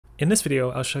In this video,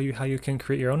 I'll show you how you can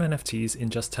create your own NFTs in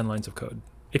just 10 lines of code.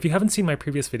 If you haven't seen my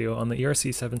previous video on the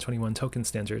ERC721 token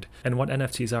standard and what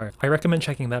NFTs are, I recommend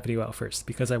checking that video out first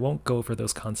because I won't go over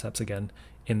those concepts again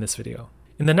in this video.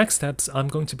 In the next steps, I'm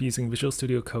going to be using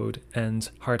VisualStudioCode and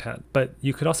HardHat, but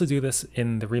you could also do this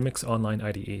in the Remix Online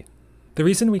IDE. The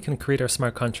reason we can create our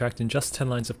smart contract in just 10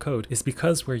 lines of code is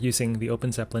because we're using the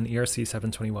OpenZeppelin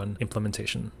ERC721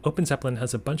 implementation. OpenZeppelin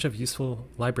has a bunch of useful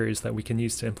libraries that we can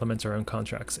use to implement our own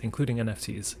contracts, including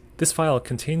NFTs. This file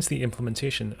contains the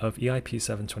implementation of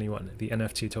EIP721, the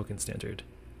NFT token standard.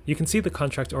 You can see the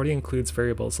contract already includes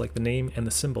variables like the name and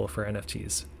the symbol for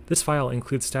NFTs. This file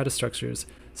includes data structures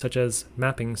such as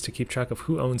mappings to keep track of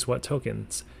who owns what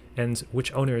tokens and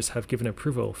which owners have given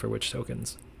approval for which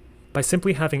tokens. By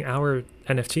simply having our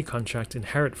NFT contract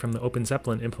inherit from the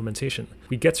OpenZeppelin implementation,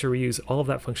 we get to reuse all of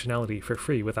that functionality for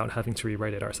free without having to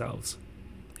rewrite it ourselves.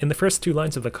 In the first 2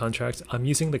 lines of the contract, I'm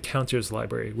using the counters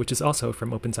library, which is also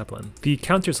from OpenZeppelin. The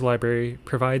counters library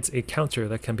provides a counter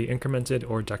that can be incremented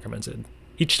or decremented.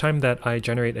 Each time that I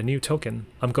generate a new token,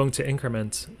 I'm going to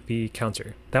increment the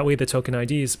counter. That way the token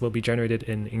IDs will be generated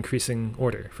in increasing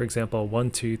order, for example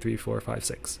 1, 2, 3, 4, 5,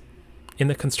 6. In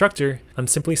the constructor, I'm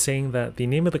simply saying that the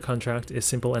name of the contract is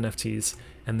simple NFTs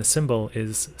and the symbol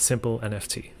is simple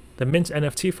NFT. The mint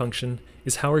NFT function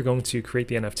is how we're going to create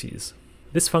the NFTs.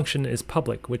 This function is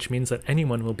public, which means that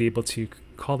anyone will be able to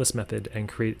call this method and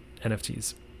create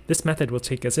NFTs. This method will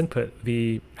take as input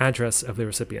the address of the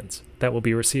recipient that will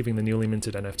be receiving the newly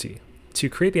minted NFT. To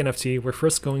create the NFT, we're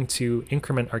first going to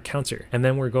increment our counter, and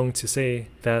then we're going to say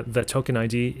that the token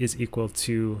ID is equal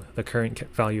to the current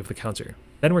value of the counter.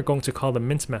 Then we're going to call the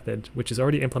mint method, which is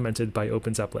already implemented by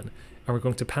OpenZeppelin, and we're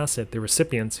going to pass it the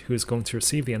recipient who is going to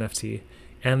receive the NFT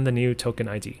and the new token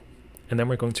ID. And then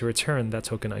we're going to return that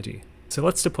token ID. So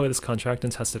let's deploy this contract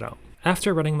and test it out.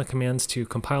 After running the commands to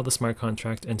compile the smart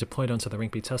contract and deploy it onto the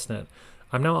Rinkeby testnet,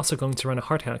 I'm now also going to run a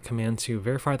HardHat command to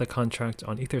verify the contract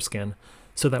on Etherscan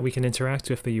so that we can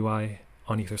interact with the UI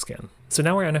on Etherscan. So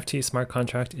now our NFT smart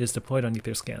contract is deployed on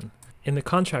Etherscan. In the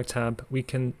contract tab, we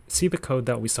can see the code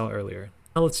that we saw earlier.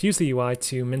 Now let's use the UI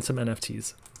to mint some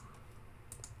NFTs.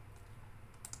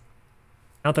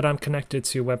 Now that I'm connected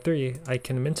to Web3, I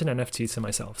can mint an NFT to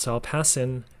myself, so I'll pass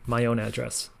in my own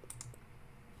address.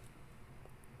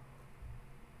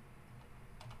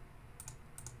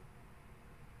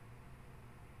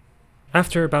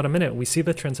 After about a minute, we see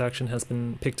the transaction has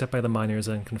been picked up by the miners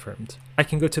and confirmed. I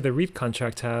can go to the Read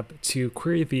Contract tab to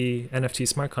query the NFT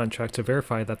smart contract to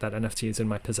verify that that NFT is in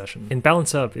my possession. In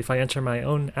Balance Up, if I enter my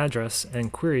own address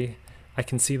and query, I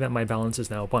can see that my balance is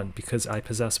now 1 because I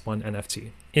possess 1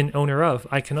 NFT. In Owner Of,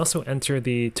 I can also enter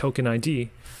the token ID,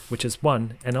 which is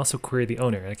 1, and also query the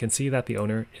owner. I can see that the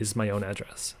owner is my own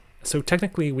address. So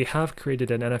technically, we have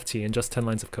created an NFT in just 10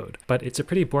 lines of code, but it's a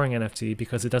pretty boring NFT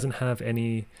because it doesn't have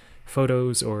any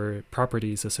photos or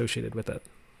properties associated with it.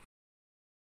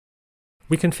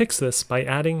 We can fix this by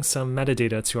adding some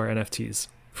metadata to our NFTs.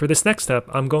 For this next step,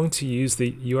 I'm going to use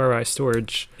the URI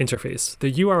storage interface.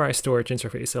 The URI storage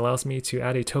interface allows me to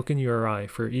add a token URI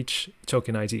for each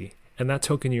token ID, and that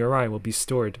token URI will be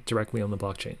stored directly on the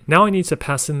blockchain. Now I need to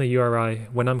pass in the URI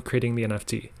when I'm creating the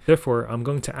NFT. Therefore, I'm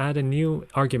going to add a new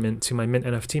argument to my mint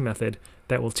NFT method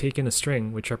that will take in a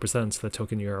string which represents the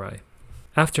token URI.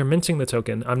 After minting the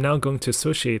token, I'm now going to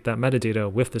associate that metadata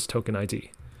with this token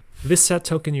ID. This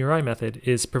setTokenURI method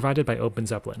is provided by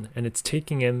OpenZeppelin, and it's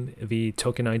taking in the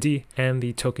token ID and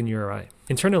the token URI.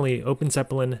 Internally,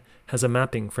 OpenZeppelin has a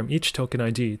mapping from each token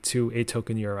ID to a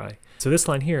token URI. So this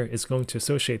line here is going to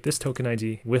associate this token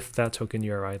ID with that token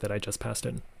URI that I just passed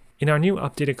in. In our new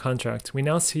updated contract, we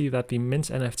now see that the mint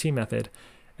NFT method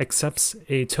accepts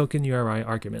a token URI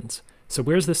argument. So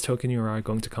where's this token URI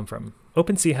going to come from?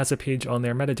 OpenSea has a page on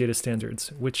their metadata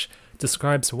standards, which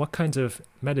describes what kinds of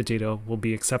metadata will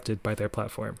be accepted by their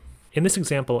platform. In this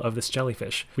example of this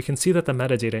jellyfish, we can see that the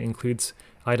metadata includes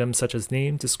items such as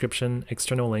name, description,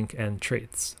 external link, and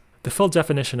traits. The full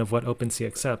definition of what OpenSea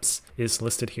accepts is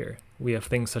listed here. We have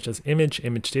things such as image,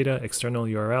 image data, external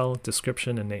URL,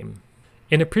 description, and name.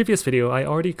 In a previous video, I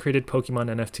already created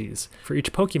Pokemon NFTs. For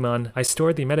each Pokemon, I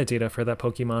stored the metadata for that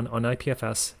Pokemon on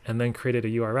IPFS and then created a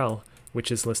URL,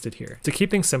 which is listed here. To keep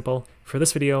things simple, for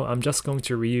this video, I'm just going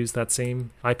to reuse that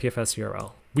same IPFS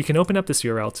URL. We can open up this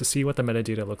URL to see what the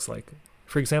metadata looks like.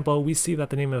 For example, we see that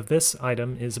the name of this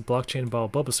item is Blockchain Ball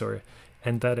Bulbasaur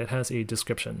and that it has a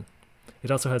description.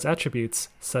 It also has attributes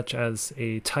such as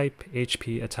a type,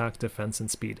 HP, attack, defense,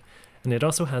 and speed. And it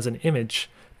also has an image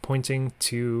pointing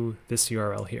to this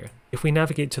URL here. If we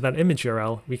navigate to that image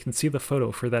URL, we can see the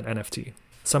photo for that NFT.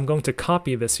 So I'm going to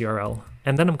copy this URL,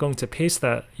 and then I'm going to paste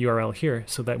that URL here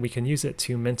so that we can use it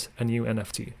to mint a new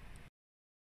NFT.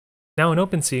 Now in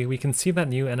OpenSea, we can see that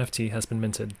new NFT has been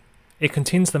minted. It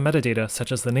contains the metadata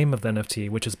such as the name of the NFT,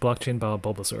 which is blockchain by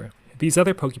Bulbasaur. These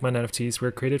other Pokemon NFTs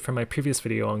were created from my previous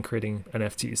video on creating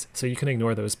NFTs, so you can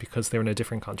ignore those because they're in a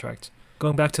different contract.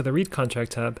 Going back to the Read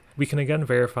Contract tab, we can again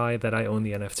verify that I own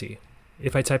the NFT.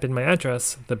 If I type in my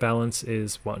address, the balance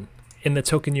is 1. In the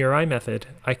token URI method,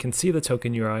 I can see the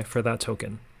token URI for that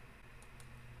token.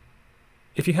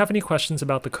 If you have any questions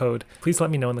about the code, please let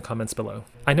me know in the comments below.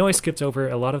 I know I skipped over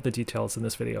a lot of the details in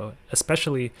this video,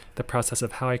 especially the process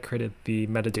of how I created the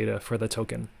metadata for the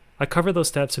token. I cover those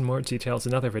steps in more details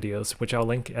in other videos, which I'll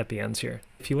link at the end here.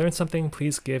 If you learned something,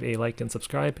 please give a like and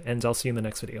subscribe, and I'll see you in the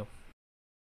next video.